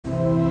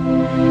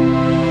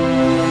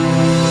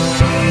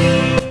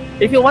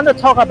If you want to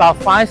talk about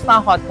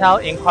 5-star hotel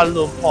in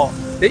Kuala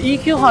Lumpur, the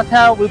EQ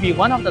Hotel will be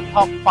one of the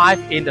top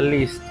 5 in the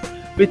list.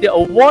 With the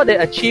award they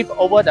achieved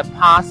over the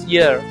past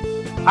year,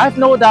 I have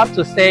no doubt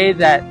to say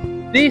that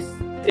this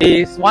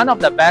is one of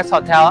the best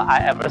hotels I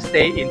ever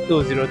stayed in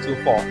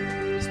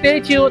 2024. Stay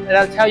tuned and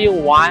I'll tell you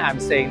why I'm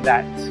saying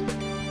that.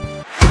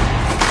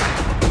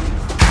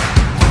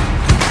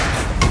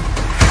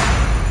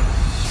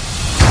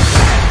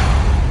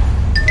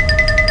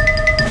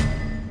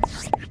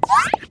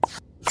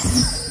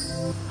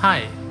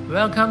 Hi,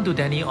 welcome to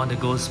Danny on the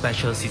Go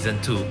Special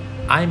Season 2.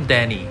 I'm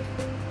Danny.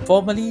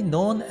 Formerly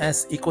known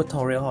as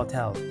Equatorial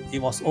Hotel,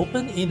 it was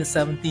opened in the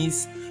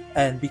 70s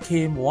and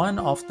became one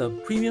of the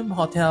premium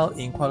hotels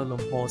in Kuala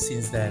Lumpur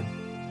since then.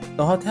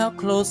 The hotel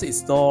closed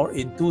its door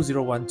in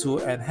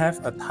 2012 and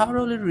have a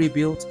thoroughly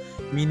rebuilt,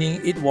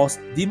 meaning it was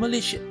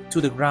demolished to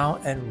the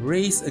ground and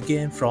raised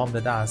again from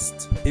the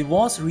dust. It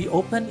was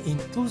reopened in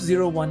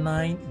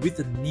 2019 with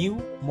a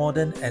new,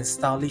 modern and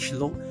stylish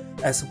look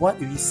as what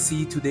we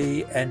see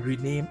today and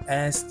renamed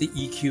as the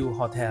EQ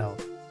Hotel.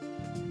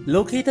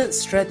 Located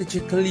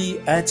strategically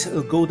at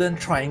a golden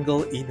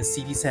triangle in the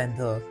city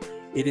center,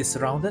 it is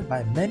surrounded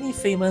by many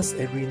famous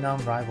and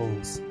renowned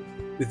rivals.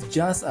 With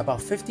just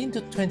about 15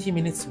 to 20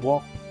 minutes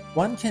walk,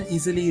 one can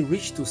easily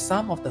reach to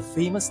some of the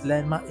famous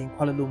landmarks in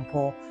Kuala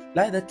Lumpur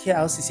like the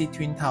KLCC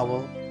Twin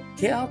Tower,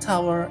 KL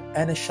Tower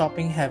and the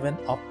shopping heaven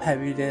of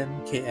Pavilion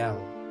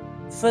KL.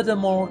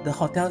 Furthermore, the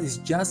hotel is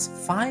just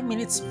 5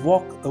 minutes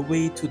walk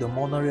away to the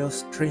monorail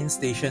train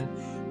station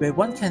where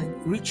one can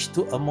reach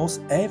to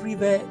almost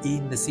everywhere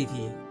in the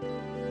city.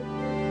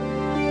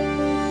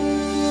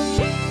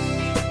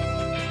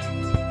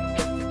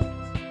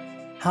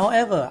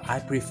 However, I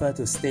prefer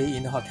to stay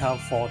in the hotel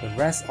for the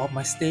rest of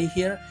my stay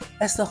here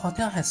as the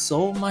hotel has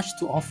so much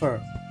to offer,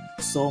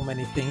 so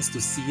many things to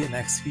see and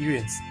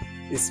experience.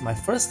 It's my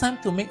first time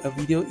to make a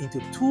video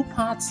into 2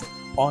 parts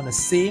on the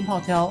same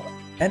hotel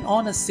and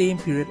on the same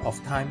period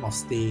of time of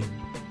staying.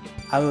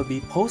 I will be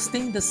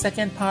posting the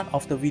second part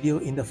of the video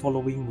in the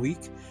following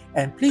week,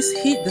 and please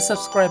hit the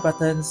subscribe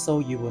button so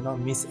you will not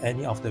miss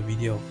any of the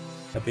video.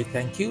 A big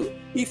thank you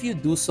if you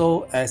do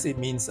so as it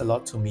means a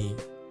lot to me.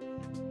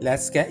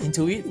 Let's get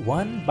into it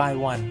one by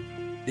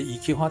one. The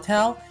EQ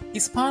Hotel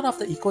is part of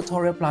the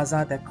Equatorial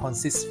Plaza that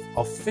consists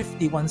of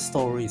 51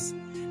 stories.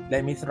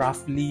 Let me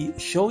roughly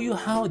show you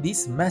how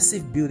this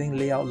massive building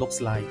layout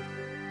looks like.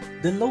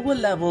 The lower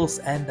levels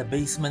and the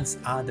basements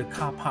are the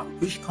car park,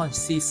 which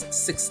consists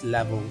 6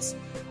 levels.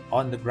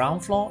 On the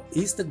ground floor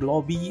is the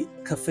lobby,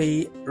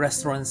 cafe,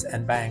 restaurants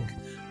and bank.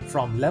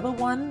 From level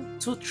 1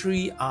 to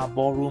 3 are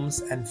ballrooms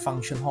and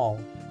function hall.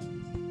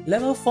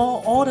 Level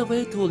 4 all the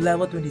way to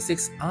level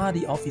 26 are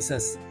the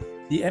offices.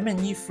 The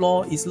M&E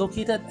floor is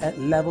located at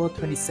level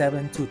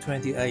 27 to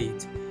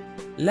 28.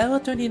 Level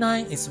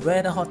 29 is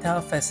where the hotel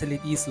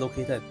facility is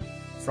located.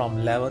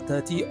 From level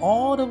 30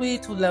 all the way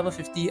to level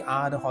 50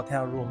 are the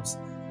hotel rooms.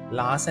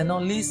 Last and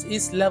not least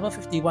is level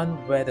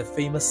 51 where the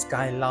famous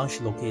Sky Lounge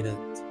located.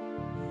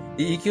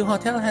 The EQ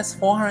Hotel has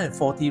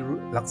 440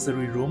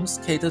 luxury rooms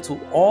catered to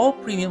all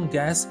premium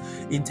guests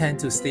intend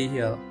to stay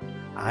here.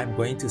 I'm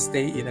going to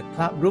stay in a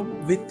club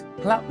room with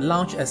club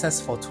lounge access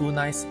for 2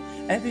 nights,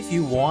 and if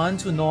you want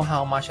to know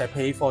how much I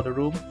pay for the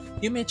room,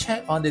 you may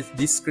check on the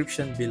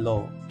description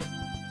below.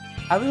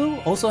 I will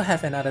also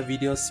have another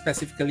video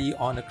specifically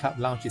on the club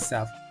lounge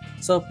itself,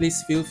 so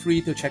please feel free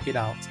to check it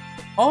out.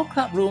 All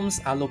club rooms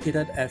are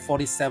located at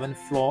 47th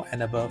floor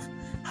and above,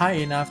 high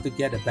enough to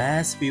get the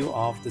best view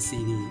of the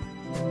city.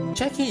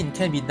 Check-in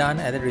can be done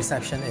at the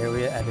reception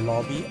area at the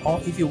lobby, or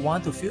if you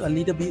want to feel a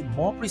little bit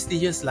more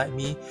prestigious like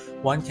me,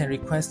 one can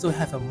request to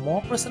have a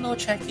more personal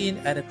check-in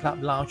at the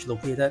club lounge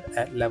located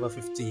at level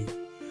 50.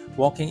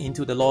 Walking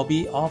into the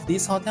lobby of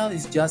this hotel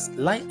is just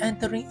like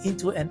entering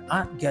into an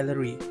art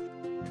gallery.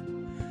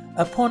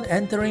 Upon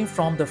entering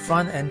from the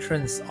front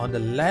entrance, on the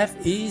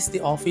left is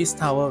the office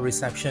tower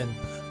reception,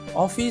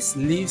 office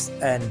lifts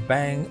and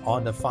bank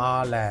on the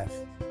far left.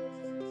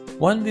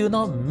 One will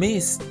not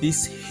miss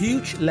this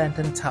huge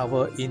lantern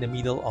tower in the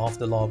middle of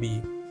the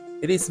lobby.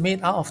 It is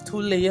made out of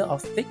 2 layers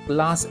of thick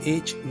glass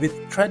edge with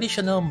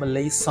traditional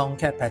Malay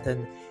songket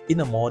pattern in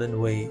a modern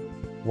way.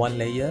 1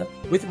 layer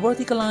with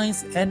vertical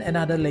lines and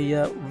another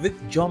layer with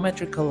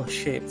geometrical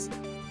shapes.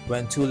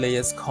 When 2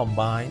 layers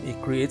combine,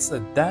 it creates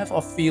a depth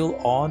of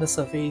field on the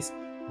surface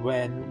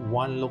when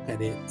one look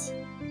at it.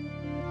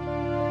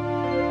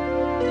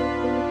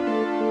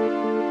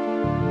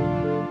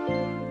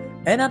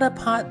 Another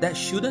part that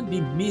shouldn't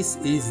be missed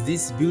is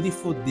this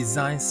beautiful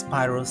design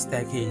spiral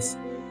staircase.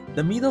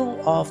 The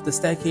middle of the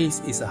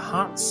staircase is a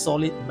hard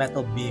solid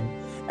metal beam,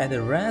 and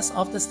the rest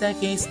of the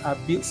staircase are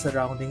built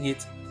surrounding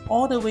it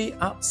all the way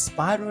up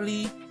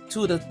spirally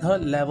to the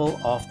 3rd level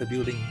of the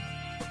building.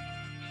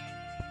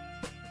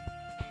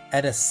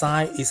 At the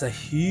side is a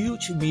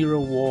huge mirror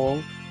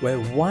wall where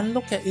one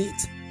look at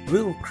it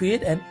will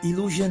create an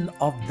illusion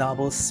of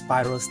double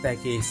spiral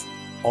staircase,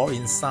 or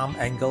in some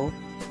angle,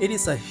 it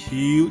is a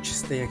huge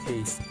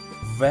staircase.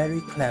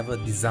 Very clever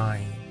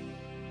design.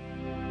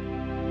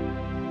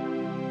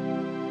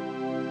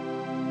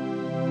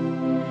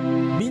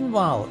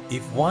 Meanwhile,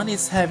 if one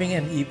is having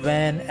an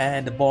event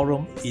and the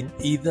ballroom in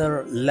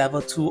either level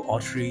 2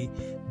 or 3,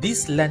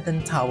 this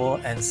lantern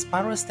tower and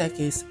spiral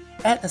staircase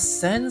add a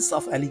sense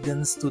of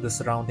elegance to the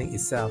surrounding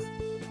itself.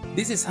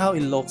 This is how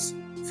it looks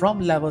from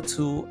level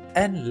 2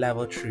 and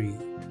level 3.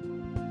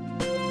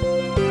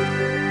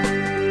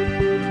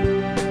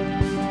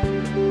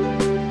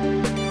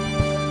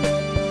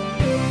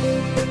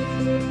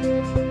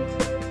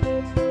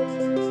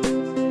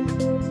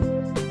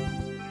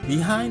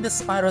 Behind the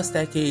spiral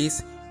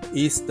staircase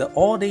is the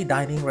all-day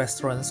dining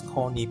restaurant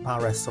called Nipa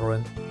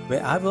Restaurant,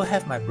 where I will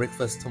have my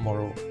breakfast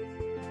tomorrow.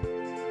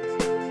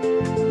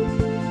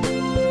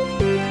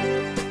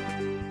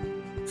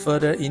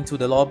 Further into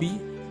the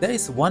lobby, there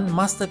is one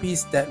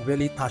masterpiece that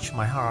really touched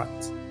my heart.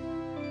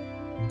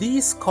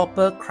 This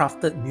copper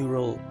crafted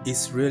mural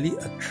is really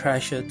a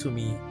treasure to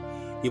me.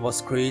 It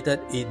was created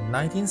in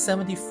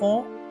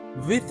 1974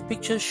 with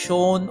pictures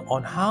shown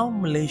on how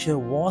Malaysia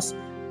was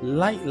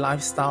like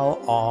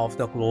lifestyle of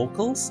the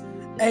locals,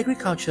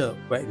 agriculture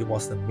where it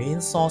was the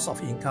main source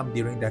of income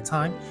during that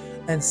time,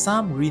 and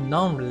some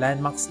renowned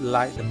landmarks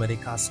like the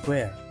Merdeka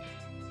Square.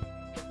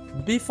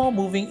 Before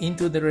moving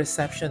into the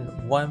reception,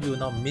 one will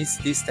not miss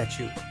this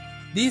statue.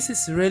 This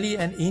is really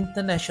an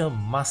international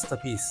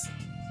masterpiece.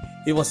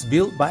 It was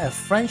built by a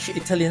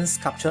French-Italian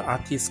sculpture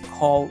artist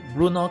called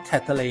Bruno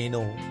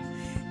Catalano.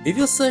 If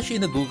you search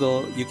in the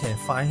Google, you can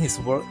find his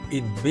work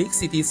in big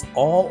cities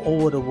all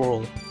over the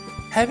world.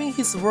 Having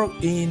his work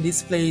in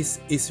this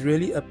place is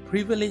really a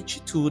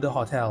privilege to the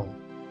hotel.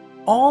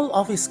 All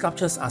of his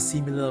sculptures are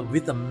similar,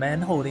 with a man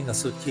holding a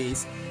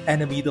suitcase and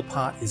the middle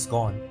part is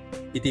gone.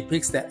 It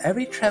depicts that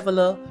every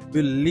traveler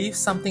will leave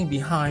something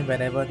behind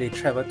whenever they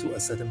travel to a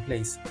certain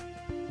place.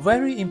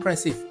 Very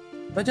impressive,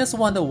 but just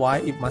wonder why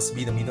it must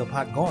be the middle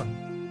part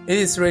gone. It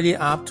is really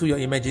up to your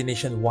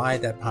imagination why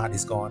that part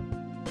is gone.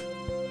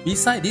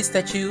 Beside this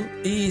statue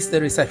is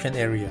the reception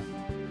area.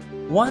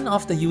 One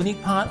of the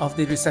unique part of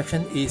the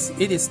reception is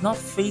it is not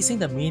facing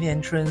the main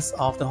entrance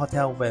of the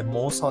hotel where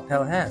most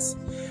hotel has.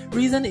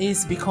 Reason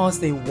is because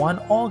they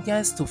want all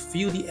guests to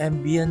feel the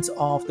ambience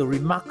of the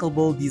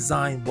remarkable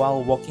design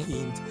while walking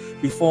in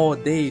before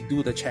they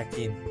do the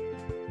check-in.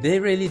 They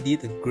really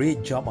did a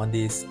great job on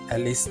this,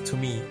 at least to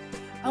me.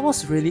 I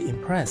was really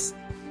impressed.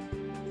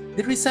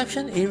 The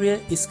reception area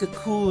is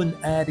cocooned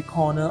at the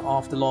corner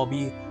of the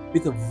lobby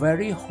with a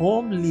very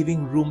home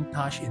living room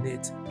touch in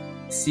it.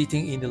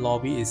 Sitting in the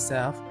lobby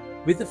itself,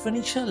 with the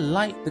furniture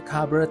like the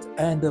cupboard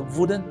and the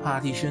wooden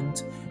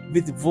partitions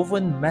with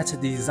woven mat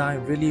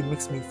design really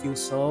makes me feel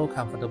so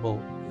comfortable.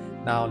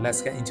 Now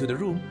let's get into the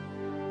room.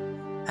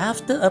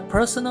 After a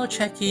personal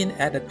check-in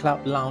at the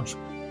club lounge,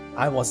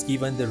 I was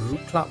given the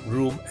club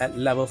room at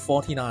level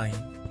 49.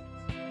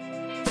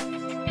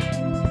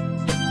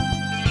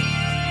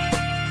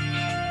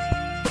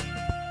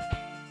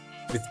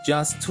 With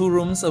just 2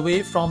 rooms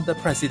away from the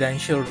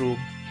presidential room,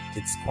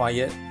 it's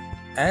quiet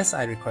as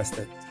I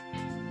requested.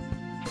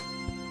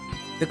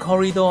 The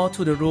corridor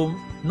to the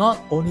room not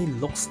only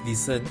looks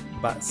decent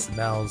but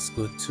smells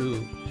good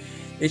too.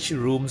 Each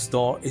room's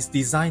door is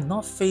designed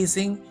not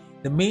facing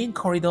the main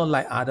corridor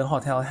like other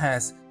hotel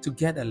has to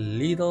get a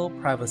little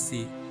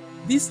privacy.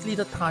 This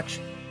little touch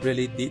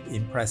really did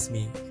impress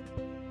me.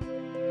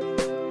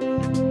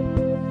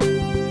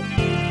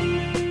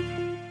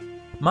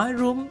 My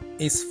room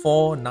is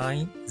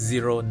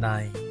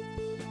 4909.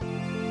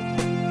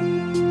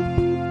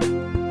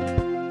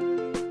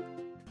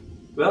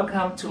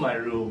 Welcome to my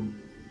room.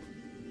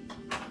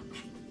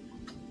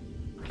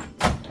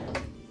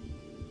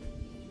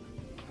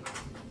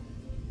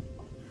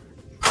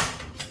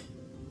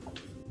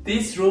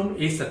 This room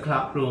is a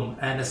club room,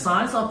 and the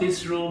size of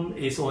this room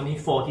is only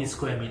 40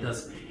 square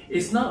meters.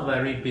 It's not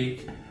very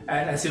big,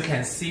 and as you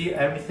can see,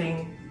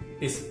 everything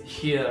is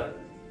here.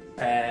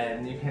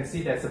 And you can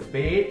see there's a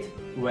bed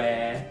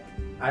where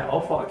I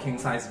offer a king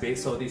size bed,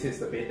 so this is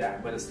the bed that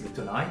I'm going to sleep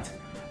tonight.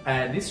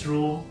 And this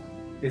room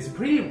is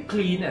pretty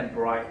clean and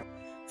bright.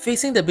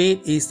 Facing the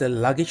bed is the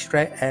luggage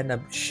rack and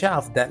a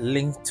shelf that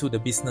links to the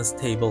business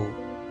table.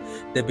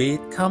 The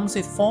bed comes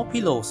with 4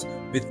 pillows,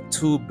 with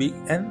 2 big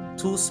and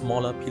 2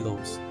 smaller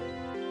pillows.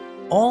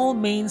 All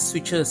main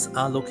switches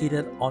are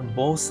located on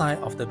both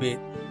sides of the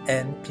bed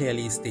and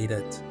clearly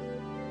stated.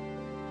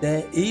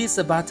 There is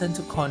a button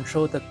to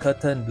control the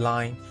curtain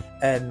blind,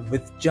 and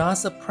with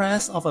just a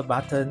press of a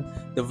button,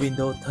 the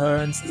window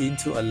turns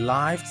into a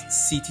live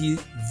city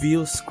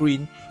view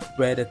screen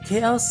where the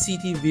KL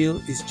city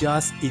view is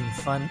just in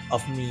front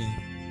of me.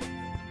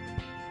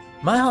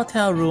 My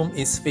hotel room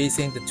is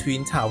facing the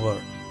Twin Tower,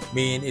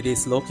 meaning it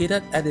is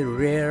located at the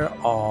rear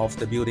of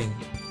the building.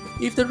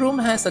 If the room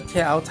has a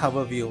KL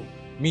Tower view,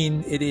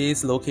 mean it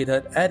is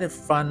located at the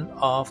front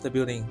of the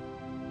building.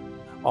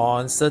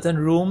 On certain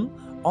room,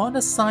 on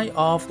the side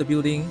of the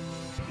building,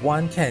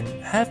 one can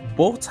have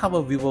both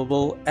towers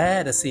viewable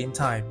at the same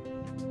time.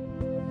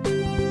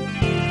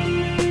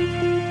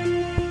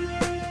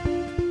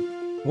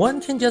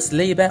 One can just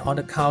lay back on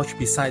the couch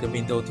beside the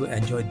window to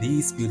enjoy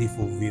this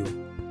beautiful view.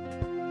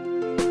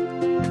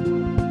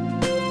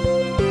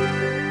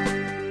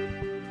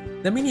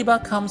 The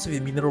minibar comes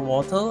with mineral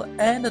water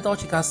and the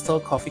Dolce Gusto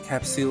coffee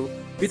capsule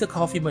with a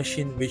coffee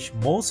machine which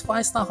most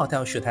 5-star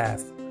hotels should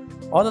have.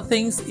 All the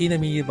things in the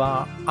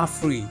minibar are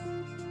free.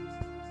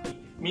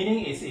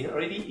 Meaning it's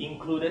already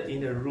included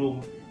in the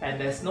room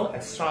and there's no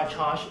extra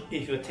charge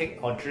if you take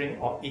or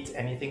drink or eat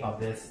anything of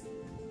this.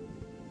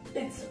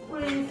 It's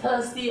pretty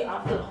thirsty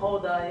after the whole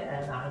day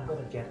and I'm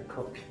gonna get a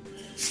Coke.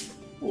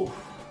 Ooh.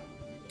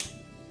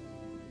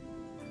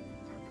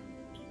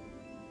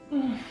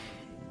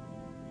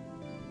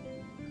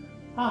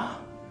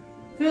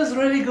 Feels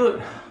really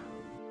good.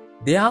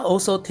 There are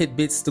also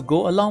tidbits to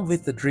go along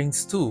with the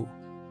drinks too.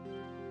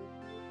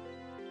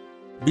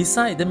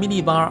 Beside the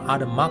minibar are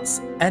the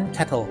mugs and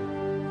kettle.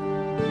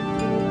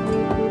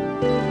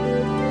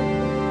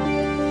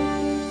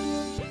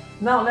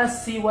 Now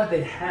let's see what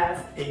they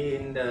have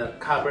in the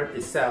cupboard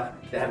itself.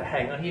 They have a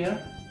hanger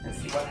here.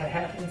 Let's see what they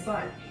have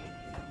inside.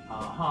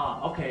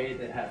 Okay,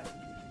 they have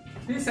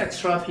these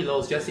extra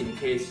pillows just in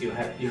case you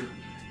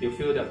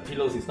feel the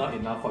pillows is not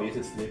enough for you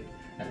to sleep.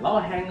 And a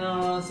lot of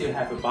hangers, you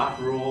have a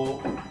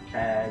bathrobe,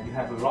 and you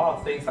have a lot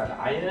of things like the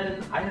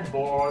iron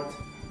board,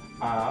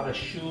 the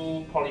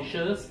shoe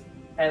polishers.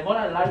 And what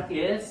I like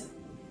is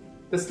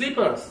the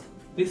slippers.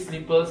 These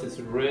slippers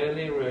is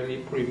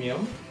really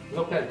premium.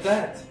 Look at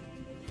that.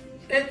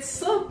 It's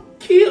so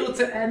cute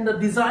and the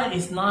design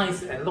is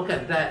nice, and look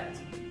at that.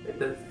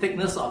 The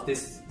thickness of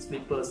these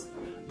slippers.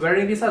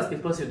 Wearing these are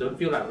slippers, you don't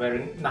feel like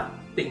wearing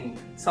nothing.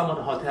 Some of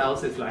the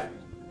hotels is like,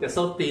 they're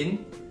so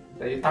thin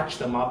that you touch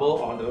the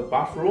marble on the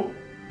bathroom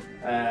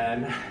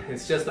and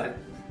it's just like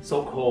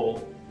so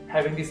cold.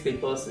 Having these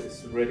slippers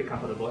is really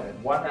comfortable.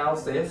 And what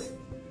else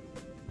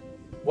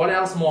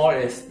more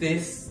is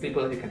this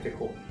slipper you can take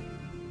home.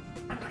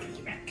 I'm putting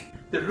it back.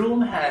 The room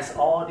has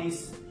all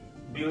these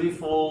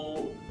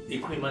beautiful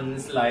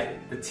equipments,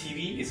 like the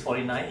TV is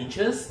 49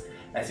 inches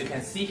as you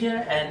can see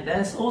here, and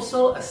there's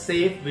also a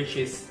safe which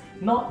is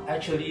not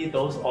actually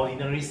those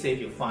ordinary safe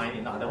you find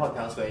in other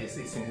hotels where it's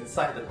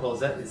inside the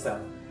closet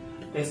itself.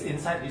 It's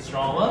inside this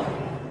drawer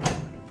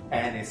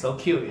and it's so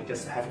cute. You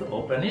just have to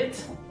open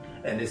it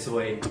and this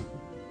way.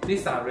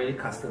 These are really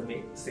custom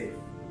made safe.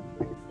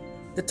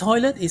 The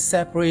toilet is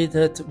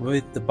separated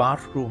with the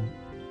bathroom.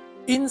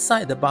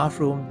 Inside the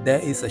bathroom there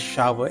is a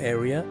shower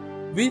area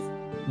with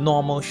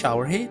normal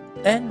shower head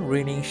and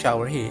raining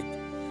shower head.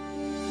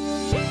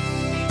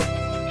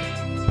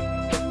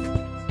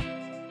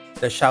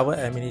 The shower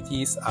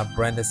amenities are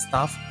branded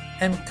stuff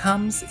and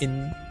comes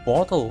in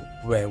bottle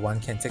where one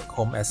can take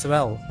home as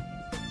well.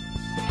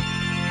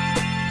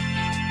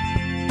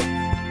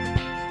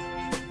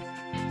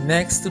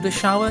 Next to the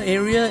shower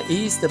area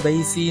is the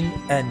basin,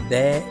 and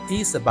there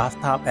is a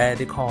bathtub at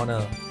the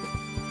corner.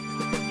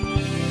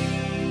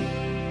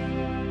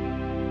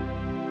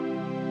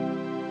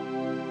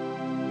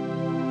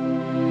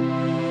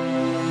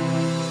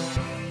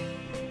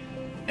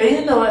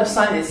 In the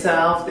website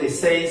itself, it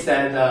says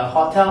that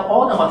all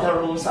the hotel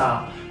rooms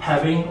are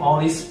having all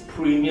these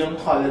premium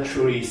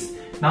toiletries.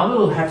 Now we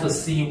will have to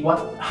see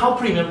how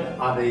premium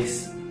are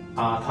these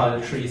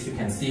toiletries. You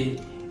can see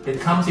it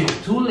comes with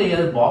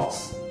 2-layer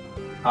box.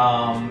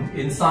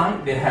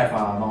 Inside they have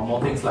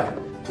normal things like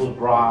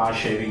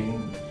toothbrush,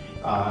 shaving,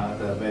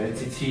 the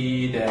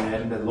validity,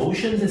 then the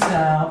lotions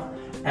itself.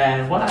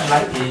 And what I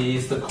like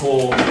is the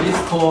comb. This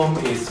comb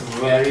is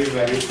very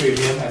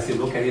premium as you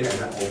look at it,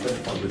 and I open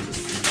for you to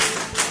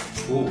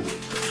see. Ooh,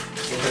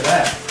 look at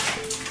that.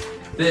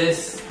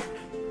 These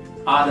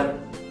are the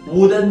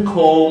wooden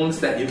combs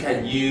that you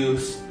can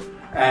use,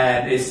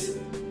 and it's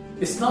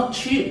not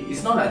cheap.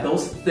 It's not like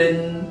those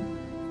thin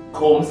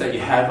combs that you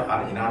have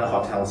in other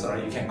hotels,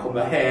 right? You can comb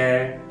your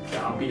hair,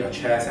 your armpit, your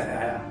chest,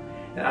 and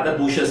other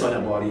bushes on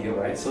your body,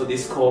 right? So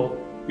this comb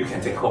you can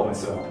take home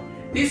as well.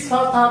 This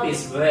bathtub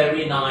is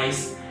very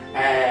nice,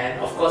 and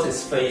of course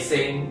it's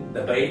facing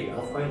the bed.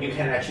 Of course you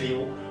can actually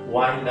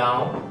wind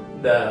down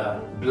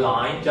the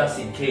blind just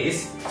in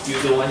case you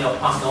don't want your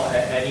partner or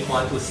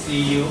anyone to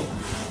see you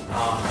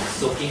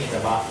soaking in the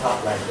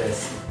bathtub like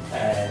this.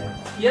 And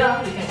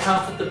yeah, you can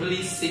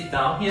comfortably sit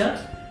down here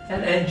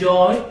and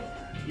enjoy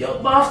your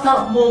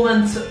bathtub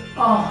moment.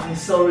 Oh,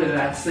 it's so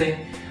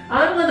relaxing.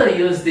 I'm gonna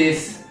use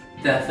this,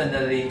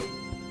 definitely.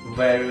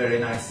 Very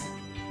nice.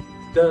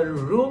 The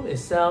room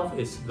itself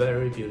is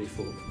very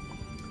beautiful.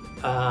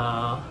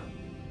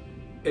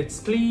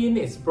 It's clean,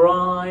 it's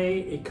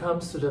bright, it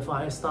comes to the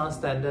 5-star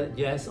standard.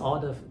 Yes,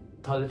 all the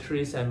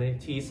toiletries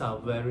amenities are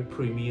very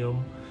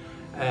premium,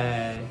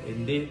 and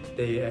indeed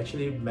they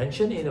actually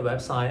mention in the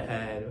website,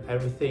 and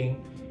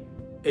everything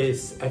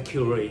is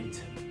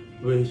accurate,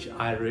 which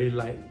I really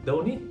like. The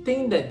only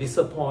thing that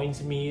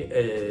disappoints me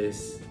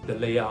is the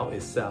layout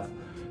itself,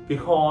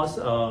 because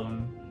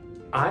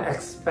I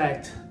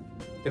expect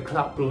the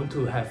Clubroom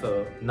to have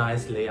a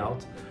nice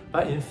layout,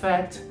 but in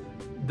fact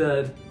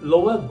the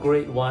lower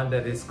grade one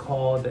that is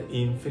called the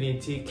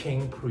Infinity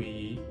King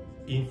Premier,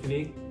 if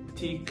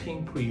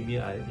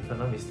I'm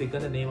not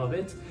mistaken the name of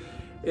it,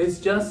 it's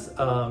just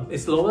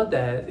it's lower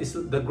than,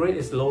 the grade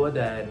is lower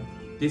than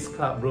this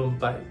Clubroom,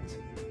 but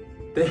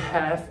they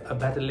have a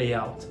better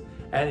layout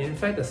And in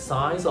fact, the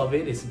size of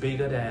it is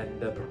bigger than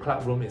the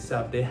club room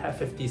itself. They have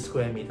 50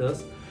 square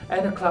meters,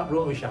 and the club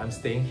room which I'm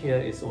staying here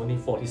is only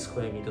 40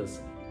 square meters.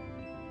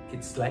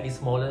 It's slightly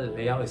smaller, the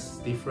layout is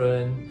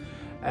different,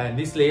 and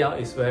this layout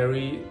is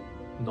very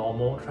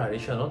normal,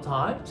 traditional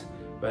type,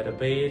 where the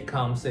bed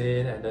comes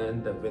in and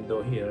then the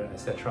window here,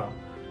 etc.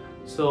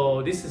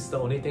 So this is the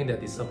only thing that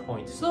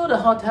disappoints. So the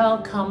hotel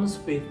comes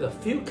with a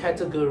few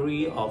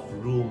category of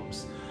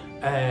rooms,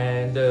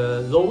 and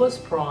the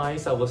lowest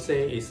price I would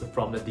say is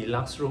from the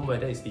deluxe room,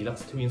 whether it's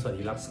deluxe twins or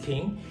deluxe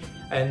king,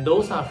 and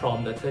those are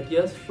from the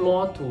 30th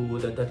floor to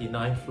the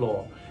 39th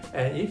floor.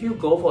 And if you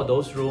go for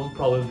those rooms,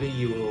 probably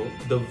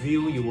the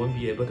view you won't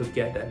be able to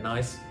get that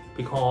nice,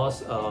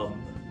 because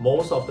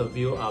most of the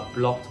view are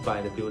blocked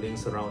by the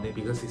buildings surrounding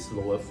because it's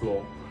lower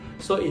floor.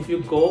 So if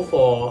you go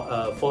for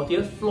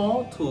 40th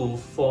floor to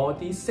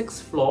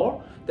 46th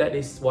floor, that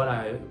is what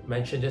I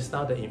mentioned just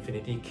now, the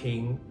Infinity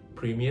King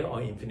Premier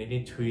or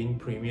Infinity Twin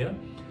Premier,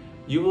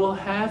 you will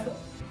have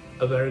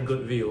a very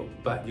good view,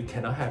 but you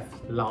cannot have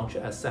lounge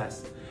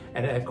access.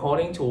 And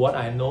according to what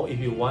I know, if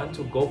you want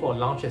to go for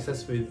lounge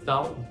access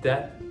without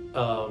that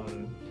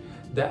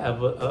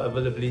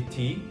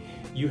availability,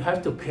 you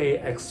have to pay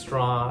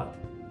extra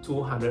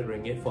 200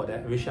 ringgit for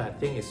that, which I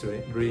think is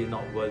really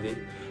not worth it.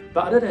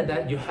 But other than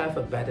that, you have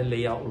a better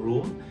layout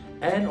room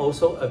and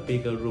also a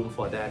bigger room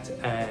for that.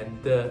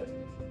 And the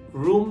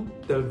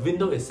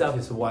window itself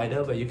is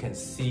wider, where you can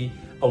see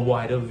a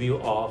wider view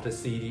of the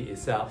city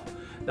itself.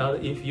 Now,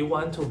 if you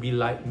want to be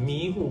like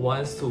me, who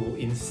wants to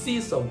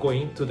insist on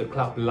going to the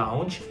club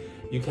lounge,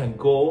 you can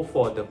go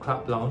for the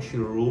club lounge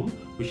room,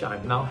 which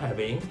I'm now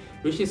having,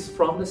 which is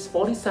from the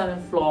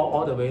 47th floor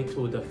all the way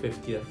to the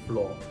 50th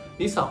floor.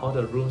 These are all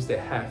the rooms they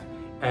have.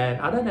 And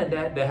other than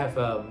that, they have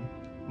a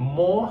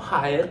more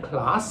higher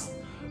class,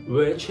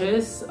 which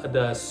is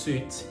the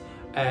suite.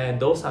 And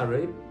those are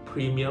really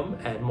premium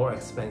and more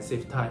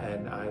expensive type.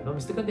 And I'm not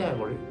mistaken,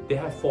 they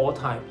have 4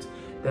 types.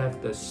 They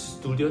have the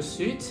studio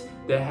suite,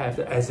 they have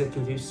the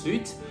executive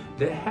suite,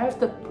 they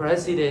have the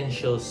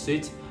presidential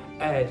suite,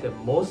 and the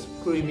most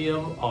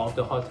premium of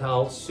the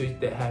hotel suite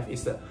they have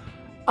is the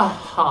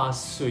AHA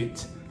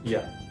suite.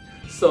 Yeah.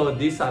 So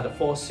these are the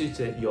 4 suites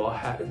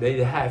that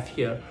they have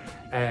here,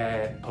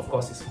 and of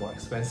course it's more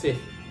expensive.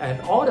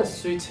 And all the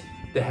suites,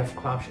 they have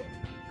club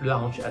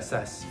lounge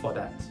access for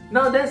that.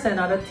 Now there's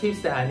another tip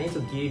that I need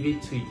to give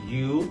it to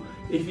you.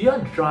 If you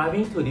are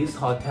driving to this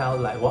hotel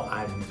like what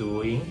I'm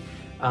doing,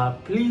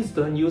 please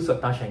don't use a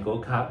touch and go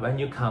card when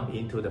you come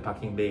into the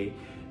parking bay,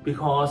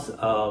 because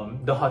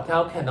the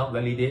hotel cannot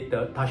validate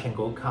the touch and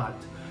go card.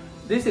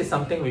 This is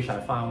something which I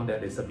found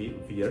that is a bit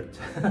weird.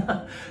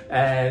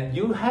 And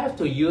you have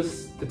to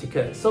use the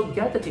ticket. So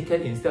get the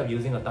ticket instead of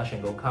using a touch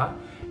and go card.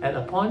 And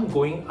upon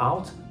going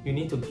out, you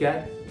need to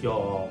get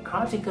your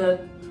car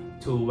ticket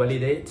to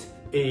validate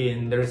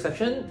in the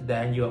reception,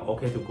 then you're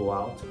okay to go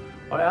out.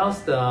 Or else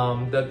the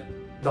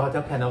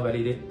hotel cannot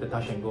validate the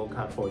touch and go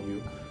card for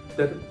you.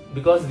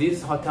 Because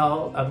this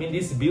hotel,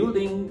 this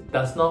building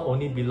does not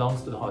only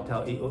belongs to the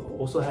hotel, it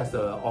also has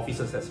the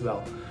offices as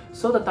well.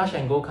 So the touch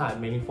and go card is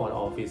mainly for the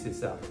office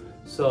itself.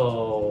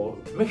 So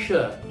make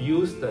sure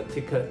use the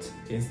ticket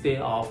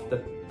instead of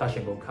the touch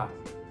and go card.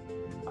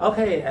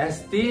 Okay,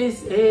 as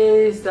this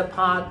is the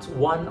part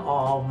 1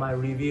 of my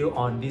review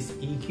on this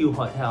EQ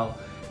hotel,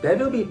 there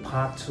will be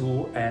part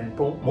 2, and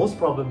most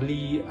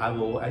probably I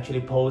will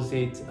actually post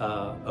it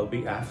a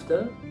week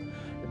after.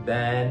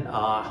 Then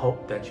I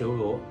hope that you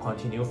will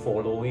continue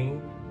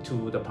following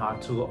to the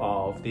part 2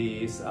 of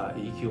this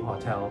EQ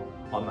hotel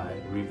on my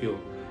review.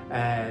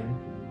 And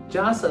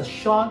just a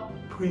short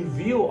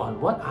preview on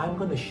what I'm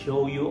going to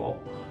show you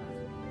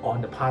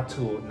on the part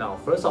 2. Now,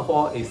 first of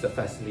all is the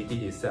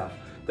facility itself.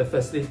 The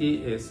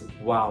facility is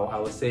wow. I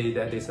would say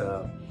that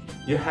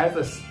you have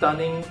a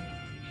stunning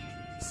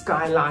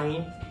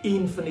skyline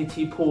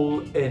infinity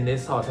pool in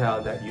this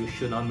hotel that you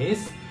should not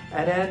miss.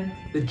 And then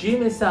the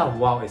gym itself,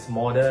 wow, it's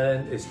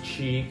modern, it's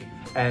chic,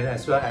 and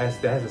as well as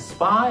there's a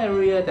spa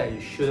area that you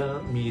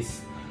shouldn't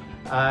miss.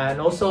 And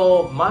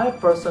also my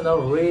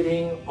personal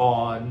rating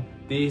on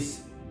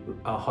this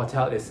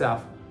hotel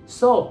itself.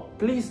 So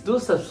please do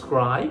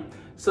subscribe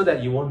so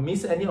that you won't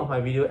miss any of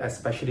my video,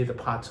 especially the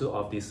part 2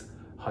 of this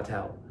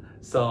hotel.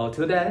 So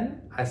till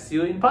then, I see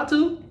you in part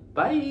 2.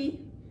 Bye!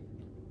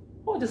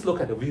 Oh, just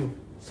look at the view,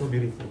 so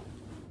beautiful.